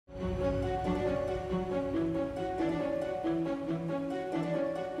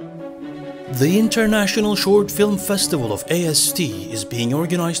The International Short Film Festival of AST is being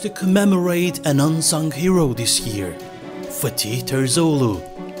organized to commemorate an unsung hero this year, Fatih Terzioglu.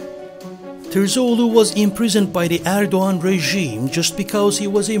 Terzioglu was imprisoned by the Erdogan regime just because he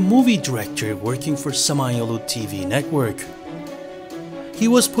was a movie director working for Samanyolu TV network. He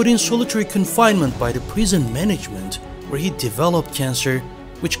was put in solitary confinement by the prison management, where he developed cancer,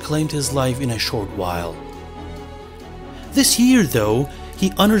 which claimed his life in a short while. This year, though,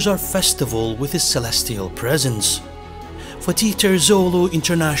 he honors our festival with his celestial presence. Fatih Terzioglu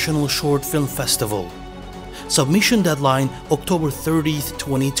International Short Film Festival. Submission deadline October 30th,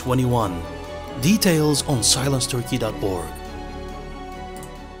 2021. Details on silenceturkey.org.